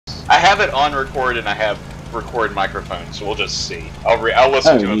have it on record and I have record microphone, so we'll just see. I'll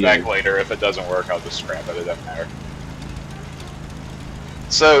listen to it back later. If it doesn't work, I'll just scrap it. It doesn't matter.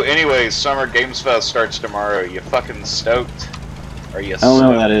 So, anyways, Summer Games Fest starts tomorrow. You fucking stoked? Are you stoked, I don't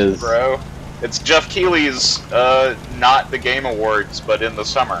know what that is, bro? It's Jeff Keighley's, not the Game Awards, but in the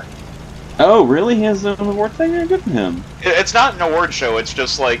summer. Oh, really? He has an award thing? Good for him. It's not an award show. It's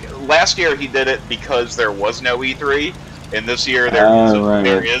just like last year he did it because there was no E3, and this year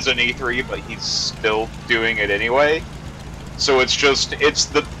there is an E3, but he's still doing it anyway. So it's just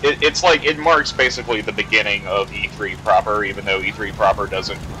it's like it marks basically the beginning of E3 proper, even though E3 proper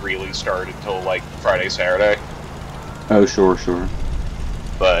doesn't really start until like Friday, Saturday. Oh, sure.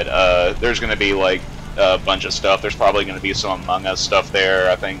 But there's going to be like a bunch of stuff. There's probably going to be some Among Us stuff there.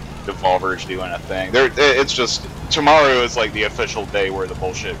 I think Devolver's doing a thing. It's just tomorrow is like the official day where the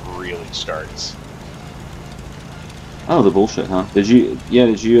bullshit really starts. Oh, the bullshit, huh? Did you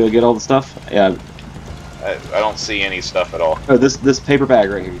get all the stuff? Yeah. I don't see any stuff at all. Oh, this paper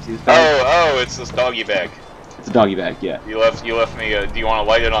bag right here. You see this bag? Oh, it's this doggy bag. It's a doggy bag, yeah. You left me. Do you want to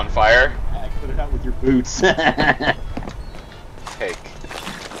light it on fire? I put it out with your boots. Cake.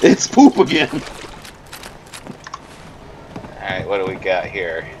 It's poop again. Alright, what do we got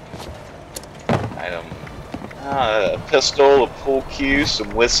here? Item. A pistol, a pool cue,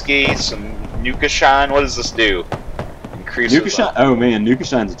 some whiskey, some Nuka Shine. What does this do? Increases. Nuka Shine. Oh man, Nuka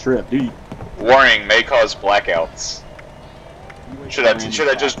Shine's a trip, dude. Warning: may cause blackouts. Should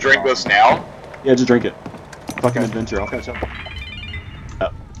I just drink this now? Yeah, just drink it. Fucking adventure. I'll catch up.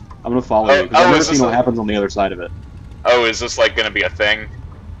 I'm gonna follow you because I've never seen what happens on the other side of it. Oh, is this like gonna be a thing?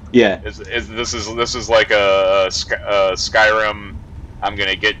 Yeah. This is like a Skyrim? I'm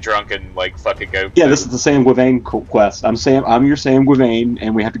gonna get drunk and like fuck a goat. Yeah, this is the Sam Guivane quest. I'm your Sam Guivane,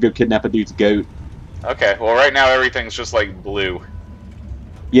 and we have to go kidnap a dude's goat. Okay. Well, right now everything's just like blue.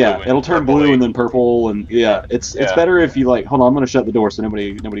 Yeah, it'll turn blue and then purple, and yeah, it's better if you like. Hold on, I'm gonna shut the door so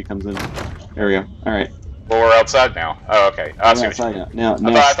nobody comes in. There we go. All right. Well, we're outside now. Oh, okay. I see what you mean. Now,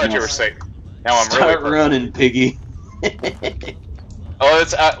 I thought you were safe. Now I'm really start running, piggy. Oh,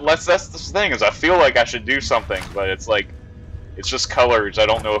 that's the thing is I feel like I should do something, but it's like it's just colors. I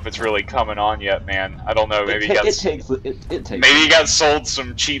don't know if it's really coming on yet, man. I don't know. Maybe it takes. Maybe you got sold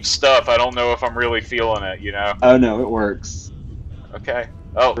some cheap stuff. I don't know if I'm really feeling it. You know. Oh no, it works. Okay.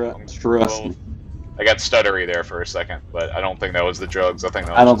 Oh, trust me. I got stuttery there for a second, but I don't think that was the drugs. I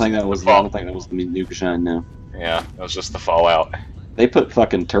don't think that was the Nuka Shine. No. Yeah, that was just the fallout. They put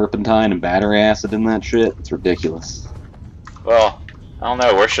fucking turpentine and battery acid in that shit. It's ridiculous. Well, I don't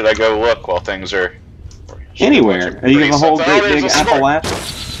know. Where should I go look while things are... Anywhere. Are you gonna hold great big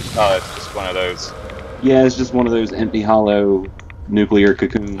Appalachia? Oh, it's just one of those. Yeah, it's just one of those empty, hollow nuclear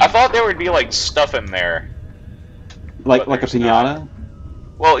cocoons. I thought there would be like stuff in there. Like a pinata?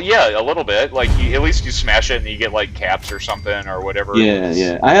 Well, yeah, a little bit. Like, at least you smash it and you get like caps or something or whatever.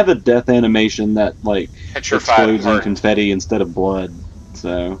 Yeah. I have a death animation that like explodes in confetti instead of blood.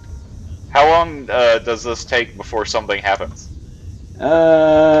 So. How long does this take before something happens?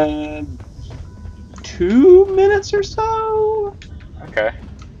 2 minutes or so. Okay.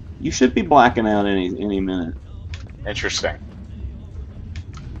 You should be blacking out any minute. Interesting.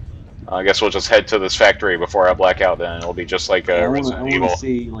 I guess we'll just head to this factory before I black out. Then it'll be just like Resident Evil. I want to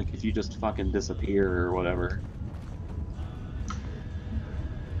see like if you just fucking disappear or whatever.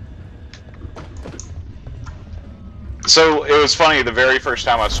 So it was funny. The very first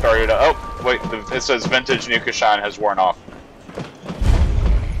time I started. Oh wait, it says vintage Nuka Shine has worn off.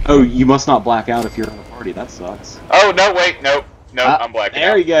 Oh, you must not black out if you're in a party. That sucks. Oh no! Wait, nope. I'm blacking out.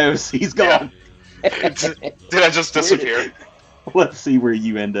 There he goes. He's gone. Yeah. Did I just disappear? Let's see where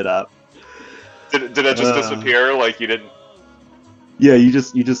you ended up. Did I just disappear? Like you didn't? Yeah, you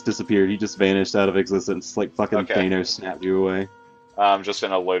just disappeared. You just vanished out of existence. Like fucking Thanos snapped you away. I'm just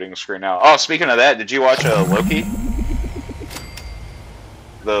in a loading screen now. Oh, speaking of that, did you watch Loki?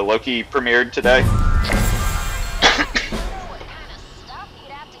 The Loki premiered today.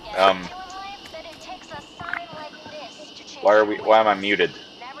 Why am I muted?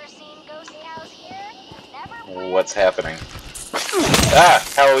 What's happening? Ah,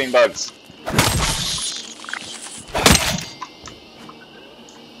 Halloween bugs.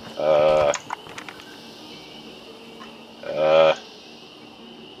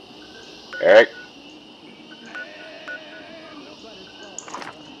 Eric?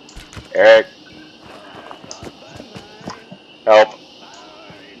 Eric? Help.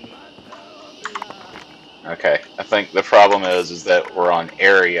 Okay, I think the problem is that we're on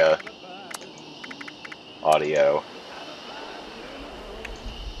area audio.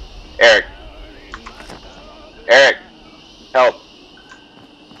 Eric! Eric! Help!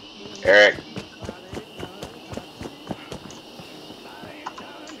 Eric.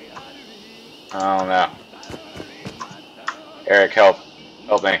 I don't know. Eric, help.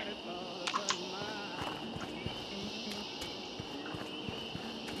 Help me.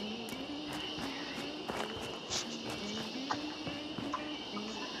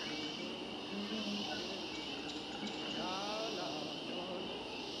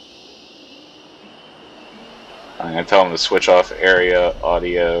 I'm going to tell him to switch off area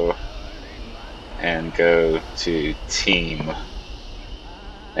audio and go to team.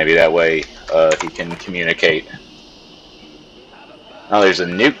 Maybe that way he can communicate. Oh, there's a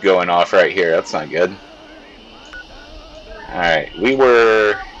nuke going off right here. That's not good. Alright, we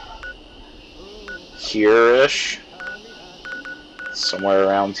were here-ish. Somewhere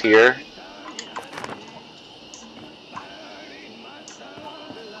around here.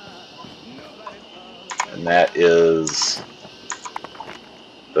 And that is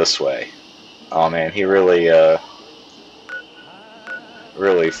this way. Oh man, he really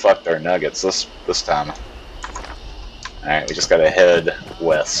really fucked our nuggets this time. Alright, we just gotta head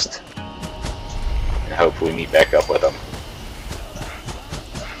west. And hope we meet back up with him.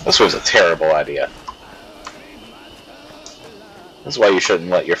 This was a terrible idea. This is why you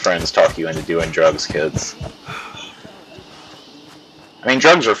shouldn't let your friends talk you into doing drugs, kids. I mean,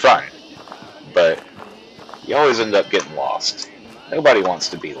 drugs are fun, but you always end up getting lost. Nobody wants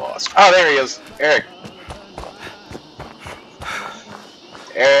to be lost. Oh, there he is! Eric!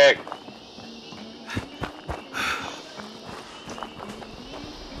 Eric!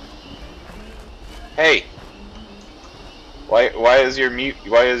 Hey! Why is your mute?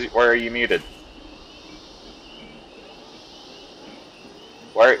 Why are you muted?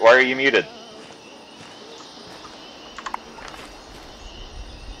 Why are you muted?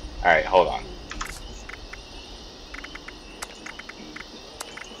 Alright, hold on.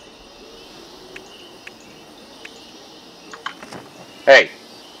 Hey.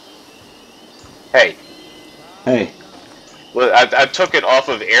 Hey. Hey. Well, I took it off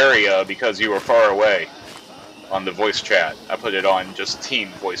of area because you were far away on the voice chat. I put it on just team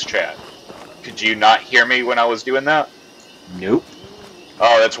voice chat. Could you not hear me when I was doing that? Nope.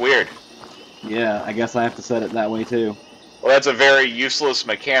 Oh, that's weird. Yeah, I guess I have to set it that way too. Well, that's a very useless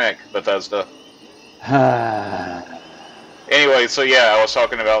mechanic, Bethesda. Anyway, so yeah, I was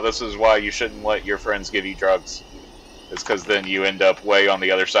talking about this is why you shouldn't let your friends give you drugs. It's because then you end up way on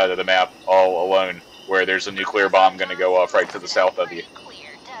the other side of the map, all alone, where there's a nuclear bomb going to go off right to the south of you.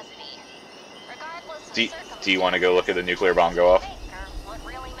 Do you want to go look at the nuclear bomb go off?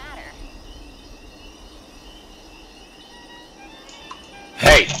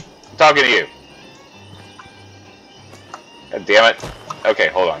 Hey, I'm talking to you. God damn it. Okay,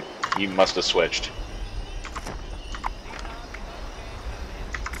 hold on. You must have switched.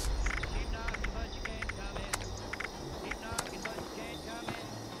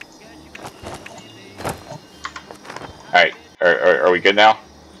 Alright, are we good now?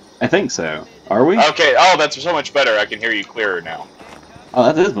 I think so. Are we? Okay, oh, that's so much better. I can hear you clearer now.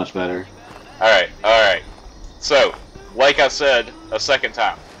 Oh, that is much better. Alright. So, like I said a second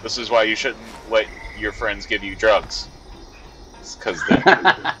time, this is why you shouldn't let your friends give you drugs. Because then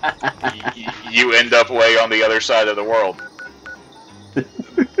you end up way on the other side of the world.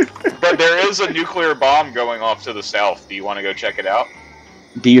 But there is a nuclear bomb going off to the south. Do you want to go check it out?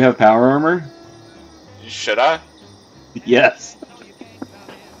 Do you have power armor? Should I? Yes.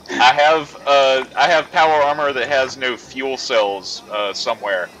 I have power armor that has no fuel cells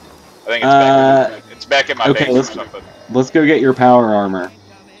somewhere. I think it's back in my base or something. Let's go get your power armor.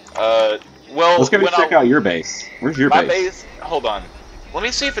 Well, let's go check out your base. Where's your base? My base? Hold on. Let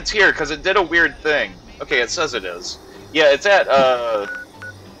me see if it's here, because it did a weird thing. Okay, it says it is. Yeah, it's at,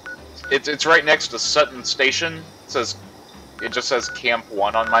 it's right next to Sutton Station. It just says Camp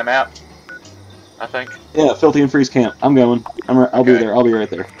 1 on my map, I think. Yeah, Filthy and Freeze Camp. I'm going. I'll be there. I'll be right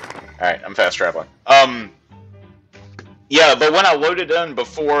there. Alright, I'm fast traveling. Yeah, but when I loaded in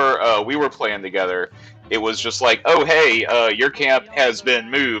before we were playing together, it was just like, oh, hey, your camp has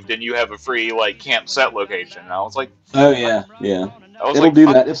been moved and you have a free, like, camp set location. And I was like... Oh, yeah. It'll do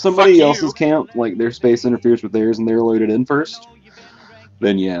that. If somebody else's camp, like, their space interferes with theirs and they're loaded in first,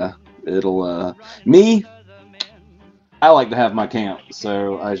 then, yeah, it'll, Me, I like to have my camp,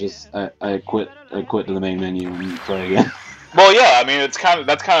 so I quit to the main menu and play again. Well, yeah, I mean, that's kind of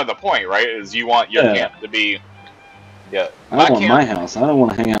the point, right? Is you want your camp to be... Yeah. I want my house. I don't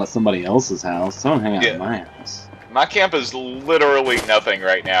want to hang out at somebody else's house. I don't hang out at my house. My camp is literally nothing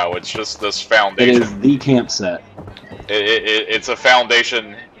right now. It's just this foundation. It is the camp set. It's a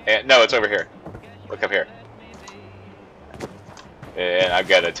foundation. No, it's over here. Look up here. and I've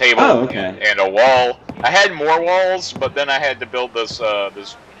got a table and a wall. I had more walls, but then I had to build this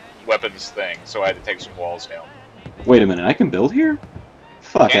this weapons thing, so I had to take some walls down. Wait a minute, I can build here?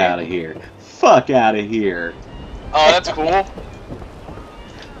 Fuck out of here. Fuck out of here. Oh, that's cool.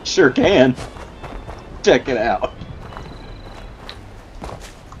 Sure can. Check it out.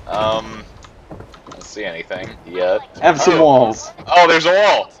 Don't see anything yet. Have some walls. Oh, there's a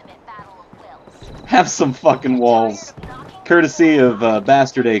wall. Have some fucking walls. Courtesy of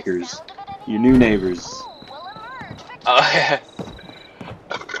Bastard Acres, your new neighbors. I'll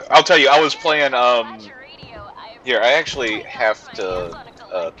tell you, I was playing, here, I actually have to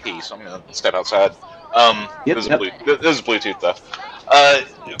pee, so I'm gonna step outside. This is Bluetooth though.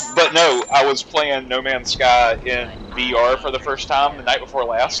 But no, I was playing No Man's Sky in VR for the first time the night before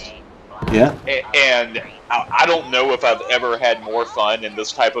last. Yeah. And I don't know if I've ever had more fun in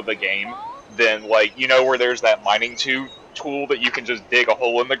this type of a game than, like, you know, where there's that mining tool that you can just dig a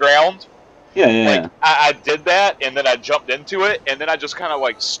hole in the ground. Yeah, yeah. Like, I did that, and then I jumped into it, and then I just kind of,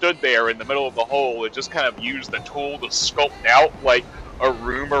 like, stood there in the middle of the hole and just kind of used the tool to sculpt out, like, a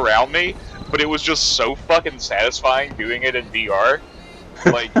room around me. But it was just so fucking satisfying doing it in VR.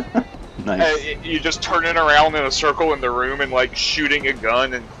 Like, nice. You just turning around in a circle in the room and, like, shooting a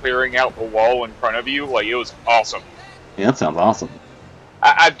gun and clearing out the wall in front of you. Like, it was awesome. Yeah, that sounds awesome.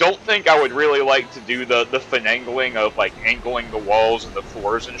 I don't think I would really like to do the finagling of, like, angling the walls and the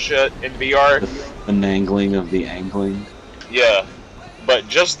floors and shit in VR. The finagling of the angling? Yeah. But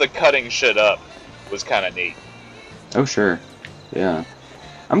just the cutting shit up was kind of neat. Oh, sure. Yeah.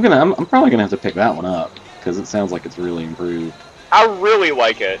 I'm probably gonna have to pick that one up, because it sounds like it's really improved. I really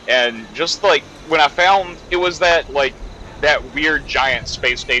like it, and just, like, when I found, it was that, like, that weird giant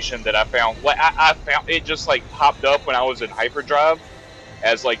space station that I found, like, I found, it just, like, popped up when I was in hyperdrive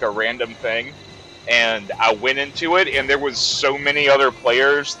as, like, a random thing, and I went into it, and there was so many other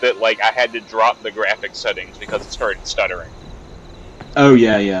players that, like, I had to drop the graphic settings because it started stuttering. Oh,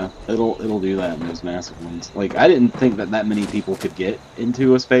 yeah, yeah. It'll do that in those massive ones. Like, I didn't think that many people could get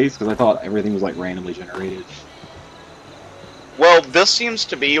into a space, because I thought everything was, like, randomly generated. Well, this seems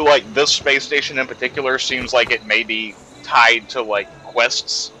to be, like, this space station in particular seems like it may be tied to, like,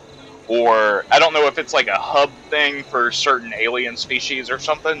 quests, or I don't know if it's, like, a hub thing for certain alien species or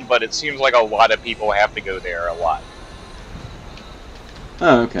something, but it seems like a lot of people have to go there a lot.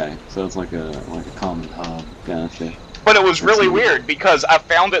 Oh, okay. So it's like a common hub. Gotcha. But it was really weird, because I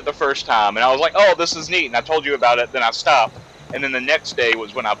found it the first time, and I was like, oh, this is neat, and I told you about it, then I stopped. And then the next day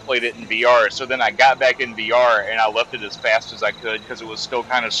was when I played it in VR, so then I got back in VR, and I left it as fast as I could, because it was still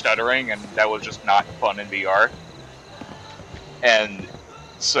kind of stuttering, and that was just not fun in VR. And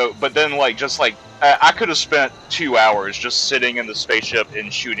so, but then, like, just like, I could have spent 2 hours just sitting in the spaceship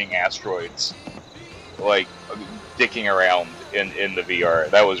and shooting asteroids. Like, dicking around in the VR.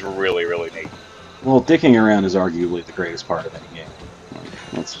 That was really, really neat. Well, dicking around is arguably the greatest part of any game.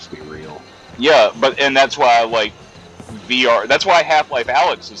 Like, let's just be real. Yeah, and that's why, like, VR. That's why Half-Life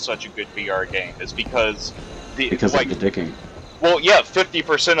Alyx is such a good VR game. Is because like, of the dicking. Well, yeah,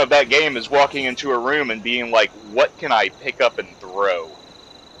 50% of that game is walking into a room and being like, "What can I pick up and throw?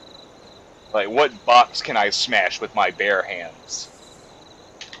 Like, what box can I smash with my bare hands?"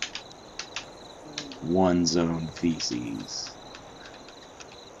 One's own feces.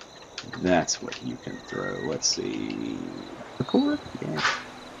 That's what you can throw. Let's see. Record? Yeah.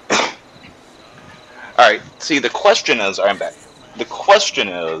 Alright, see, the question is... I'm back. The question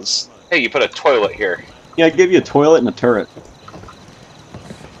is... Hey, you put a toilet here. Yeah, I give you a toilet and a turret.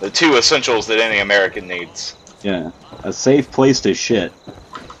 The two essentials that any American needs. Yeah. A safe place to shit.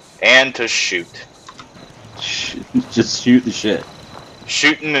 And to shoot. Just shoot the shit.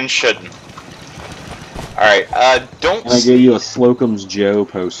 Shooting and shitting. Alright, don't... And I gave you a Slocum's Joe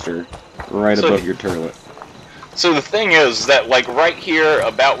poster right above your turret. So the thing is that, like, right here,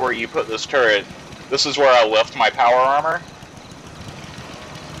 about where you put this turret, this is where I left my power armor.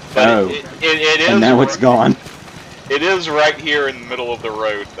 But oh. It is... And now it's gone. It is right here in the middle of the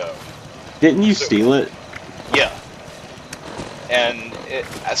road, though. Didn't you steal it? Yeah. And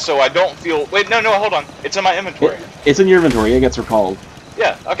so I don't feel... Wait, no, hold on. It's in my inventory. It's in your inventory. It gets recalled.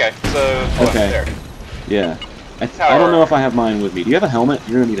 Yeah, okay. So, okay. There. Yeah. I don't know if I have mine with me. Do you have a helmet?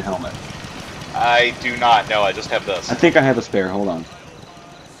 You're going to need a helmet. I do not. No, I just have this. I think I have a spare. Hold on.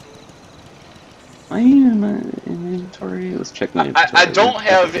 Am I in my inventory? Let's check my inventory. I don't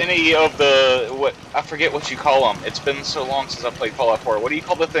have any of the... I forget what you call them. It's been so long since I played Fallout 4. What do you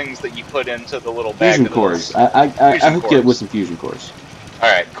call the things that you put into the little bag? Fusion cores. I hooked it with some fusion cores.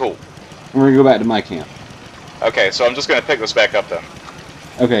 Alright, cool. We're going to go back to my camp. Okay, so I'm just going to pick this back up then.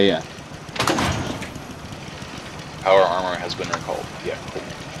 Okay, yeah. Power armor has been recalled. Yeah, cool.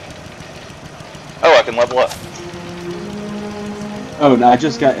 Oh, I can level up. Oh no, I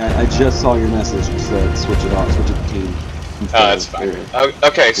just saw your message. You said switch it off, switch it to team. That's fine.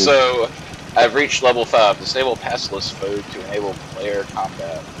 Okay, so I've reached level 5. Disable passless mode to enable player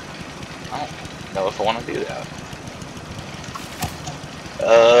combat. I don't know if I want to do that.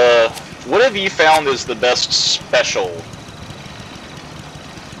 What have you found is the best special?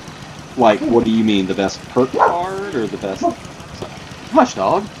 Like, what do you mean? The best perk card or the best? Hush,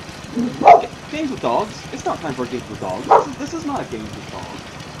 dog. Games with dogs. It's not time for games with dogs. This is not a games with dogs.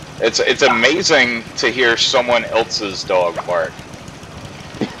 It's amazing to hear someone else's dog bark.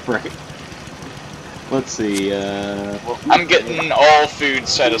 Right. Let's see. I'm getting all food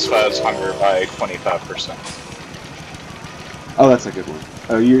satisfies hunger by 25%. Oh, that's a good one.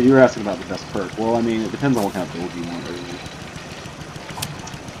 Oh, you're asking about the best perk. Well, I mean, it depends on what kind of build you want. Really.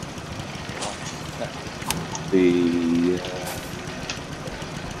 The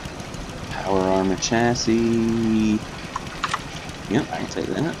power armor chassis. Yep, I'll take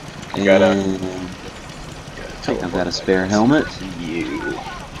that. And I've got a spare helmet.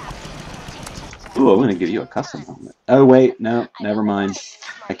 Ooh, I'm gonna give you a custom helmet. Oh wait, no, never mind.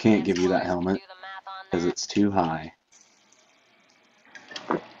 I can't give you that helmet because it's too high.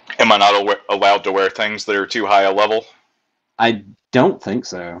 Am I not allowed to wear things that are too high a level? I don't think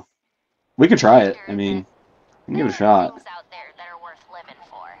so. We could try it. I mean, we can give it a shot.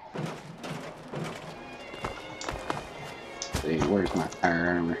 Let's see, where's my power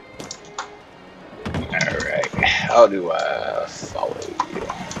armor? Alright, how do I follow you?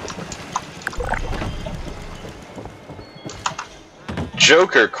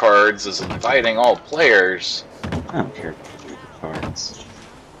 Joker cards is inviting all players. I don't care about Joker cards.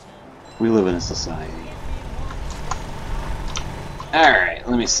 We live in a society. Alright,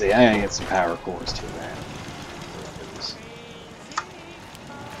 let me see. I gotta get some power cores to that.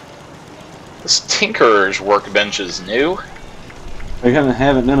 This Tinkerer's workbench is new. We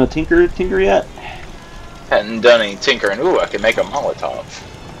haven't done a tinker yet? Hadn't done any tinkering. Ooh, I can make a Molotov.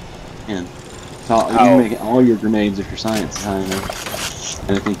 Yeah. So you can make all your grenades if your science is high enough.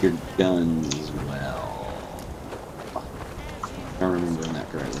 And I think your guns as well. If I'm remembering that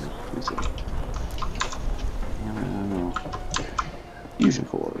correctly. Let me see. Fusion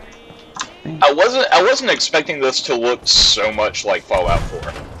core. I wasn't expecting this to look so much like Fallout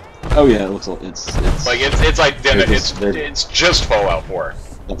 4. Oh yeah, it looks like it's identical. It's just Fallout 4.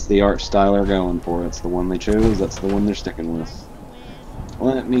 That's the art style they're going for. That's the one they chose. That's the one they're sticking with.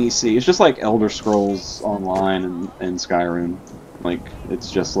 Let me see. It's just like Elder Scrolls Online and Skyrim. Like,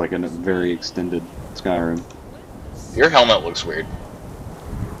 it's just like a very extended Skyrim. Your helmet looks weird.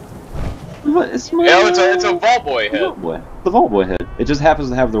 But it's my, it's a Vault Boy head. The Vault Boy head. It just happens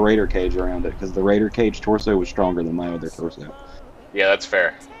to have the Raider cage around it, because the Raider cage torso was stronger than my other torso. Yeah, that's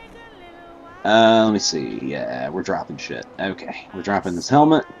fair. Let me see. Yeah, we're dropping shit. Okay, we're dropping this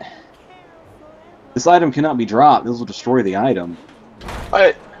helmet. This item cannot be dropped. This will destroy the item.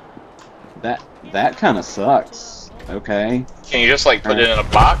 What? That kind of sucks. Okay. Can you just like put it in a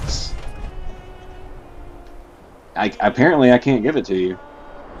box? Apparently I can't give it to you.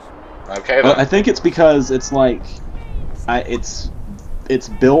 Okay. Then. I think it's because it's like, it's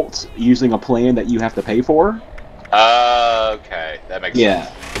built using a plan that you have to pay for. Okay, that makes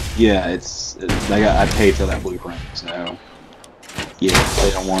sense. Yeah, I paid for that blueprint, so yeah,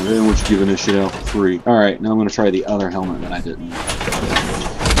 they don't want you giving this shit out for free. All right, now I'm gonna try the other helmet that I didn't.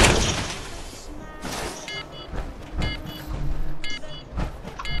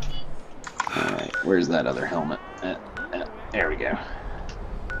 All right, where's that other helmet? There we go.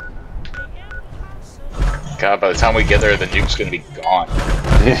 God, by the time we get there, the nuke's gonna be gone.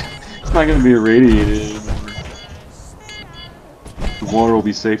 Yeah, it's not gonna be irradiated anymore. The water will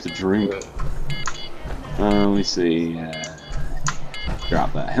be safe to drink. Let me see.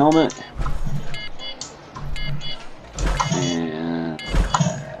 Drop that helmet. And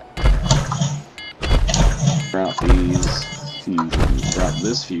drop these fusions. Drop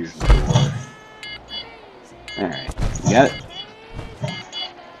this fusion core. Alright. You got it?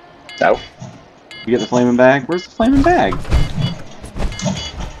 No. You get the flaming bag? Where's the flaming bag?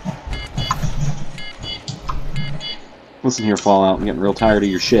 Listen here, Fallout. I'm getting real tired of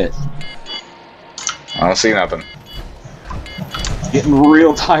your shit. I don't see nothing. Getting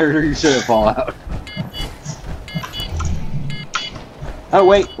real tired of your shit, Fallout. Oh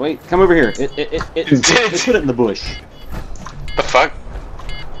wait, come over here. It put it in the bush. The fuck?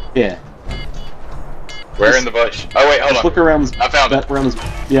 Yeah. Where in the bush? Oh wait, hold on. Look around. I found it.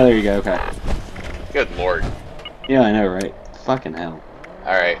 Yeah, there you go. Okay. Good lord. Yeah, I know, right? Fucking hell.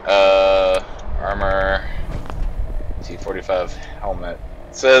 Alright, armor. T-45 helmet.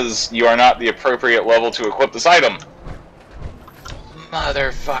 It says you are not the appropriate level to equip this item.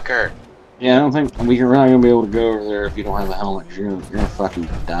 Motherfucker. Yeah, I don't think we're not gonna be able to go over there if you don't have a helmet. You're gonna fucking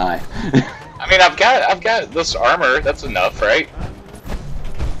die. I mean, I've got this armor. That's enough, right?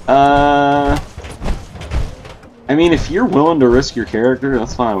 I mean, if you're willing to risk your character,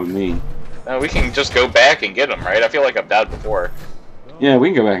 that's fine with me. No, we can just go back and get them, right? I feel like I've died before. Yeah, we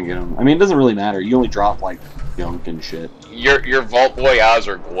can go back and get them. I mean, it doesn't really matter. You only drop like junk and shit. Your Vault Boy eyes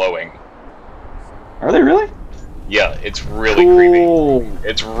are glowing. Are they really? Yeah, it's really cool. Creepy.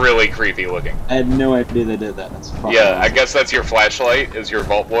 It's really creepy looking. I had no idea they did that. That's fucking yeah, awesome. I guess that's your flashlight, is your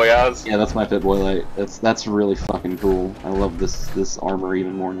Vault Boy eyes? Yeah, that's my Pip-Boy light. That's really fucking cool. I love this armor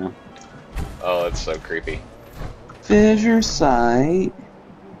even more now. Oh, it's so creepy. Fissure sight.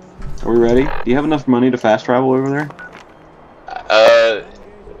 Are we ready? Do you have enough money to fast travel over there?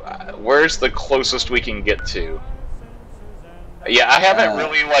 Where's the closest we can get to? Yeah, I haven't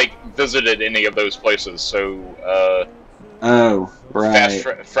really, like, visited any of those places, so, oh, right.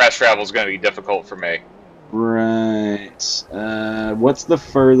 Fast travel is going to be difficult for me. Right. What's the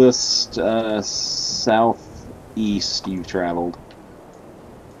furthest, southeast you've traveled?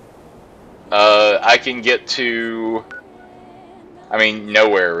 I can get to... I mean,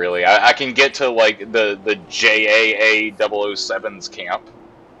 nowhere, really. I can get to, like, the JAA 007's camp.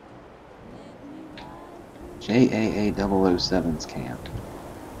 JAA 007's camp.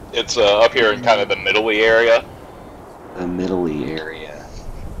 It's up here in kind of the middle-y area. The middle-y area.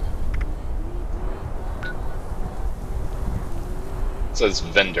 It says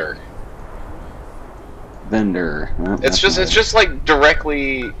vendor. Vendor. Well, it's just like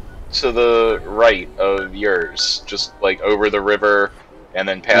directly to the right of yours, just like over the river, and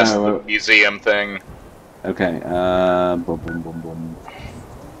then past the museum thing. Okay. Boom, boom, boom, boom.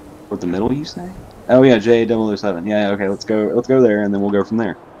 What, the middle you say? Oh yeah, JA007. Yeah. Okay. Let's go there, and then we'll go from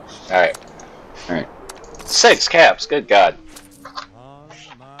there. All right. All right. 6 caps. Good God.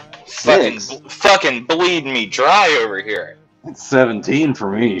 Fucking bleed me dry over here. It's 17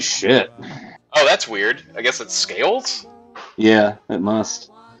 for me. Shit. Oh, that's weird. I guess it's scales? Yeah, it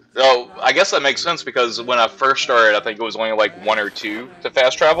must. Oh, I guess that makes sense because when I first started, I think it was only like 1 or 2 to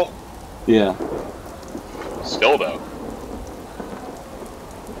fast travel. Yeah. Still though.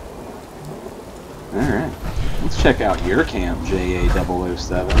 Alright. Let's check out your camp,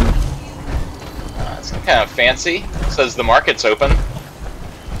 JA007. It's kind of fancy. It says the market's open.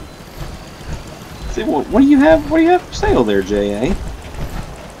 See, what do you have? What do you have for sale there, JA?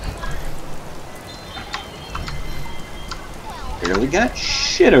 Barely got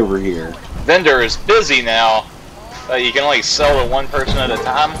shit over here. Vendor is busy now. You can only sell to 1 person at a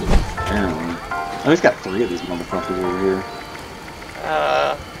time. Apparently. Oh, he's got 3 of these motherfuckers over here.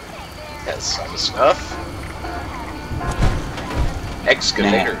 Got some stuff.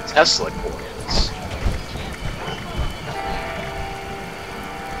 Excavator Tesla coils.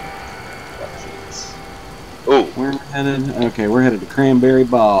 Ooh. Where are we headed? Okay, we're headed to Cranberry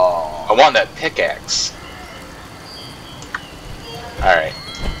Ball. I want that pickaxe. Alright.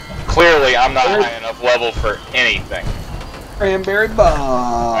 Clearly, I'm not high enough level for anything. Cranberry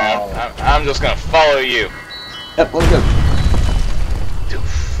Ball. I'm just gonna follow you. Yep, let's go.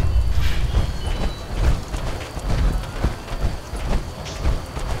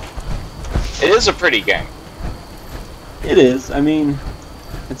 It is a pretty game. It is. I mean,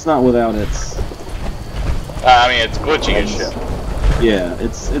 it's not without its... I mean, it's glitchy as shit. Yeah,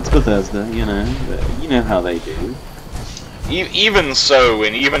 it's Bethesda, you know how they do. Even so,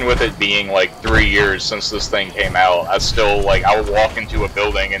 and even with it being like 3 years since this thing came out, I still, like, I'll walk into a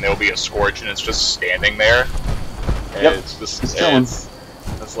building and there'll be a Scorch and it's just standing there. And yep, it's just, it's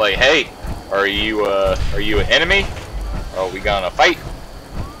like, hey, are you an enemy? Are we gonna fight?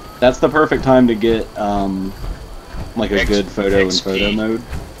 That's the perfect time to get, like a good photo in photo mode.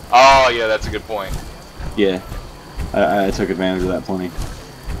 Oh, yeah, that's a good point. Yeah, I took advantage of that plenty.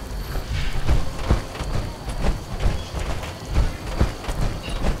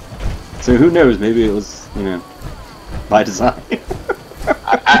 So who knows? Maybe it was, by design.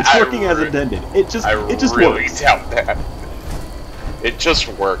 It's working as intended. It just really works. doubt that. It just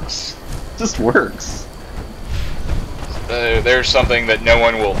works. It just works. There's something that no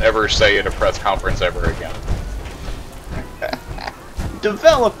one will ever say at a press conference ever again.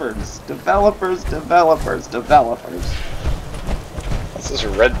 Developers. What's this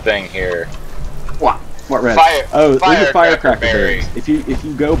red thing here? What red? Those are firecracker berries. If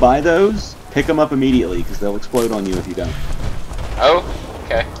you go buy those, pick them up immediately because they'll explode on you if you don't. Oh,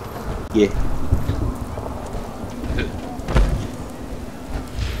 okay. Yeah.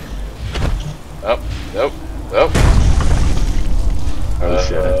 Oh. Oh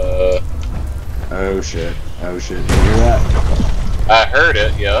shit. Oh shit. Oh shit. Did you hear that? I heard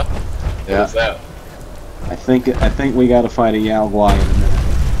it, yeah. Yeah. What's that? I think we gotta fight a Yao Guai in a minute.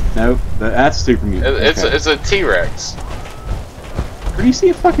 Nope, that's super mutant. It's a T-Rex. Where do you see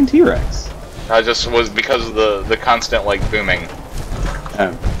a fucking T-Rex? I just was because of the constant like booming.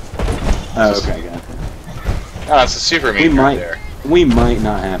 Oh. Oh, okay, gotcha. Oh, it's a super mutant right there. We might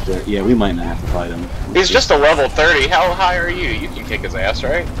not have to. Yeah, we might not have to fight him. He's just a level 30. How high are you? You can kick his ass,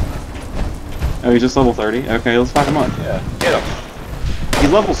 right? Oh, he's just level 30? Okay, let's fight him up. Yeah, get him.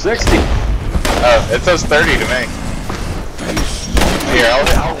 He's level 60. Oh, it says 30 to me. Here,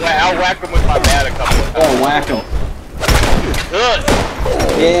 I'll whack him with my bat a couple of times. Oh, whack him. Good.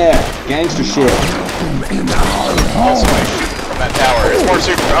 Yeah, gangster shit. Also, I shoot from that tower. It's more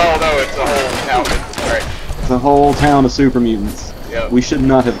super. Oh no, it's a whole town. Alright. It's a whole town of super mutants. Yep. We should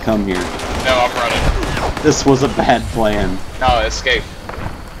not have come here. No, I'm running. This was a bad plan. No, escape.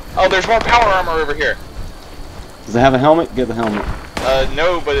 Oh, there's more power armor over here. Does it have a helmet? Get the helmet.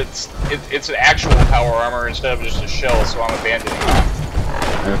 No, but it's an actual power armor instead of just a shell, so I'm abandoning it.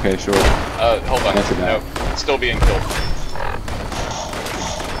 Okay, sure. Hold on. That's No, it's still being killed.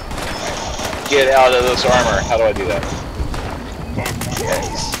 Get out of this armor. How do I do that?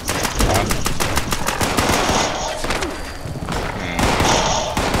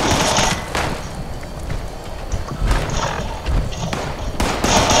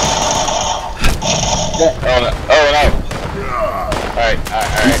 Oh no. Oh no. Alright.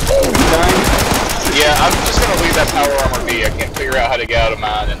 Yeah, I'm just gonna leave that power armor be. I can't figure out how to get out of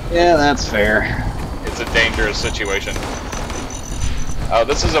mine. And yeah, that's fair. It's a dangerous situation. Oh,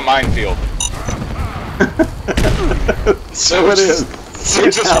 this is a minefield. So it is. So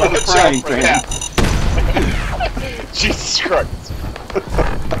it's just out of the frying pan. Yeah. Jesus Christ.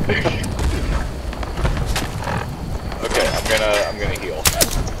 Okay, I'm gonna heal.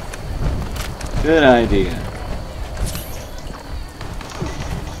 Good idea.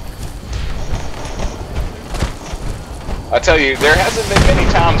 I tell you, there hasn't been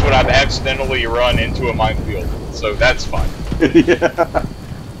many times when I've accidentally run into a minefield, so that's fine. Yeah.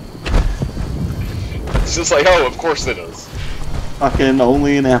 It's just like, oh, of course it is. Fucking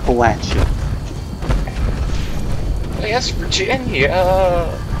only in Appalachia. West Virginia.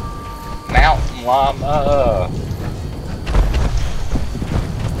 Mountain llama.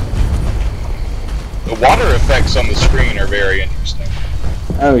 The water effects on the screen are very interesting.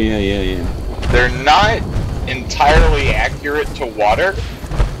 Oh, yeah. They're not entirely accurate to water.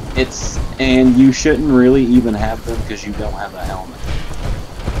 And you shouldn't really even have them because you don't have a helmet.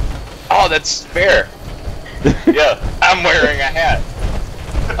 Oh, that's fair. Yeah, I'm wearing a hat.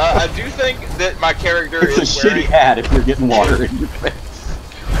 I do think that my character is wearing... It's a shitty hat if you're getting water in your face.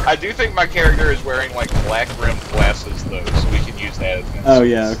 I do think my character is wearing, like, black-rimmed glasses, though, so we can use that as an Oh,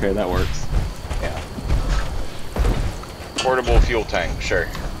 yeah, okay, that works. Yeah. Portable fuel tank, sure.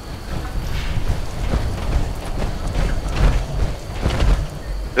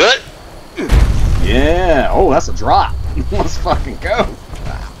 Yeah, oh, that's a drop. Let's fucking go.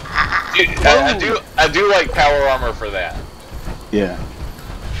 Dude, I do like power armor for that. Yeah.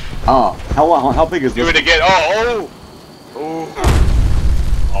 Oh, how big is this? Do it again. Oh.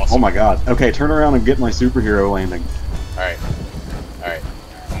 Awesome. Oh my god. Okay, turn around and get my superhero landing. Alright.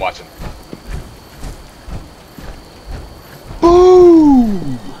 I'm watching.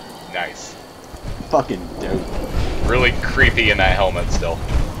 Boom! Nice. Fucking dope. Really creepy in that helmet still.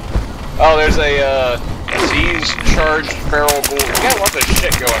 Oh, there's a disease-charged feral ghoul. We got lots of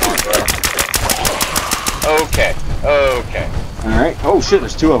shit going on, bro. Okay. Alright. Oh shit,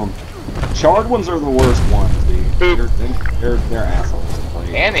 there's two of them. Charred ones are the worst ones, dude. Boop. They're assholes.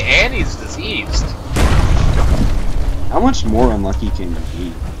 And he's diseased. How much more unlucky can you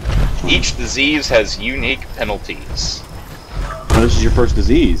be? Each disease has unique penalties. Oh, this is your first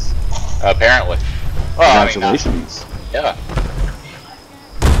disease. Apparently. Well, congratulations. Yeah.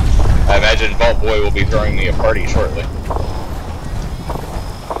 I imagine Vault Boy will be throwing me a party shortly.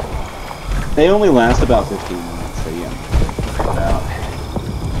 They only last about 15 minutes, so yeah.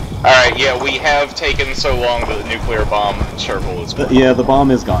 Alright, yeah, we have taken so long that the nuclear bomb circle is gone. Yeah, the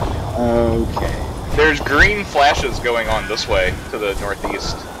bomb is gone now. Okay. There's green flashes going on this way, to the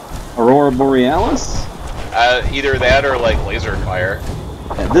northeast. Aurora Borealis? Either that or, like, laser fire.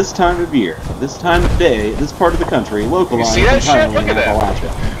 At this time of year, this time of day, this part of the country, localized you see that shit? Look in at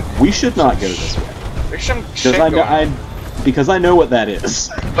Appalachia. We should not go this way. There's some shit going on. Because I know what that is.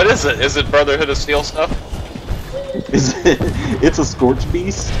 What is it? Is it Brotherhood of Steel stuff? It's a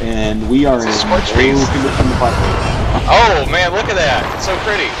Scorchbeast, and we are in Scorchbeast. Oh man, look at that! It's so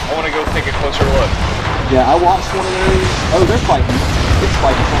pretty. I want to go take a closer look. Yeah, I watched one of those. Oh, they're fighting. it's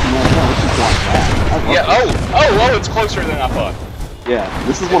like something like that. Let's just watch that. Yeah. Oh, it's closer than I thought. Yeah,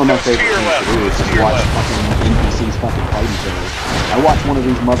 this is one of my favorite things to do. Is just watch fucking NPCs fucking fight each other. I watch one of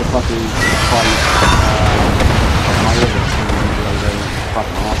these motherfuckers fight my other stream.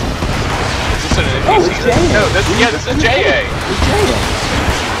 Fucking awesome. Is this an NPC? Oh, it's J.A. No, this is J.A. It's J.A.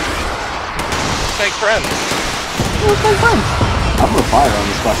 Make friends. Oh, it's my friends. I'm gonna fire on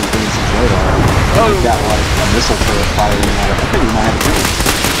this fucking thing since radar. We've got like a missile turret firing at it. I think we might have a chance.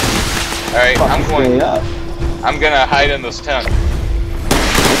 Alright, I'm gonna hide in this tent.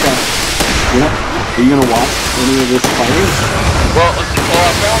 Okay. Are you gonna watch any of this fighting? Well, I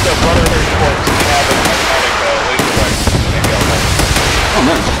found a Brotherhood corpse and have an automatic laser rifle. Maybe I'll help. Oh,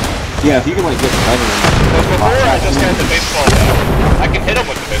 nice. Yeah, if you can like get better than that. But before I just had the baseball bat. I can hit him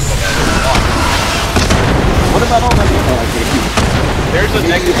with the baseball bat if you want. What about all that ammo I gave you? There's a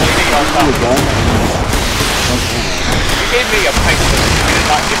negative lady on top of it. You gave me a pipe system. You did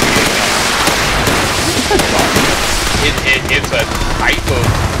not give me a gun. It's a type of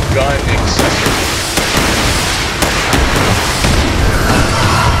gun accessory.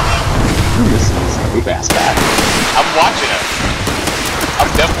 This is a big ass bat. I'm watching it.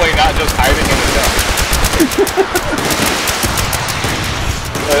 I'm definitely not just hiding in the gun.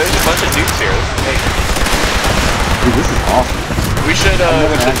 There's a bunch of dudes here. Hey. Dude, this is awesome. We should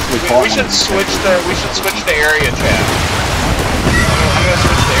switch the area chat. I'm gonna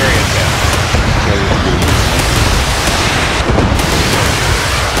switch the area chat.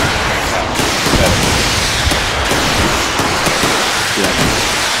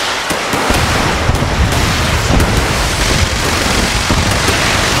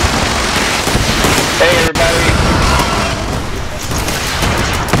 Hey everybody!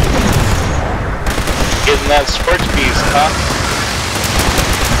 Getting that Scorchbeast, huh?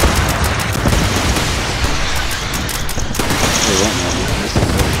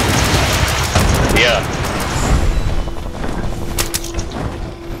 Yeah.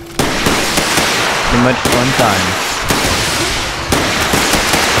 Too much fun time.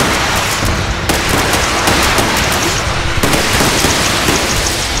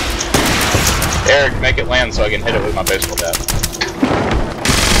 Eric, make it land so I can hit it with my baseball bat.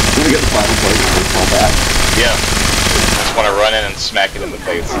 You wanna get the final play with the baseball bat? Yeah. I just want to run in and smack it in the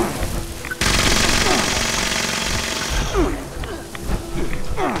face.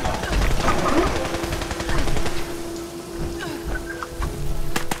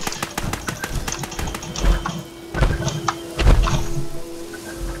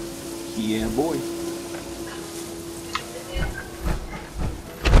 Yeah, boy.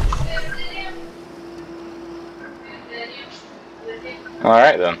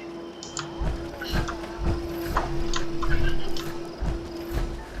 Alright then.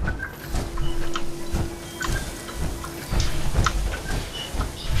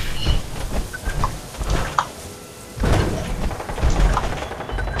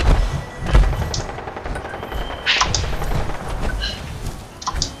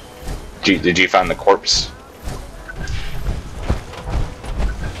 Did you find the corpse?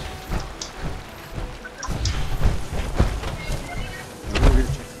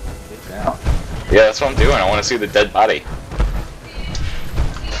 Yeah, that's what I'm doing. I want to see the dead body.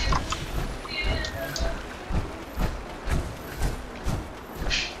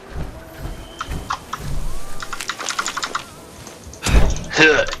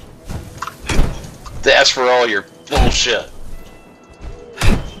 That's for all your bullshit.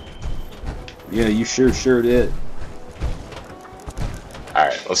 Yeah, you sure did.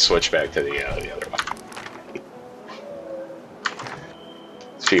 Alright, let's switch back to the other one.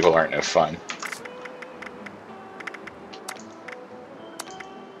 These people aren't no fun.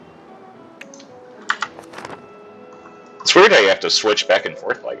 It's weird how you have to switch back and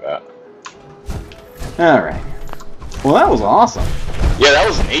forth like that. Alright. Well, that was awesome. Yeah, that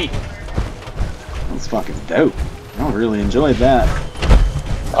was neat. That's fucking dope. I really enjoyed that.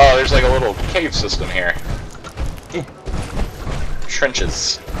 Oh, there's like a little cave system here. Yeah.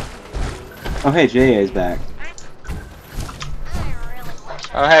 Trenches. Oh, hey, J.A.'s back.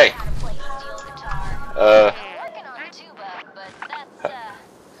 Oh, hey.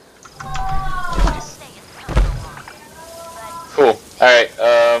 Cool. Alright,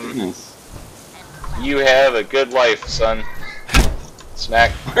 Nice. You have a good life, son.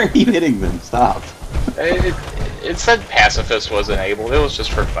 Smack. Why are you hitting them? Stop. It said pacifist was enabled. It was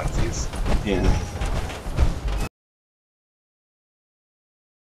just for funsies. Yeah.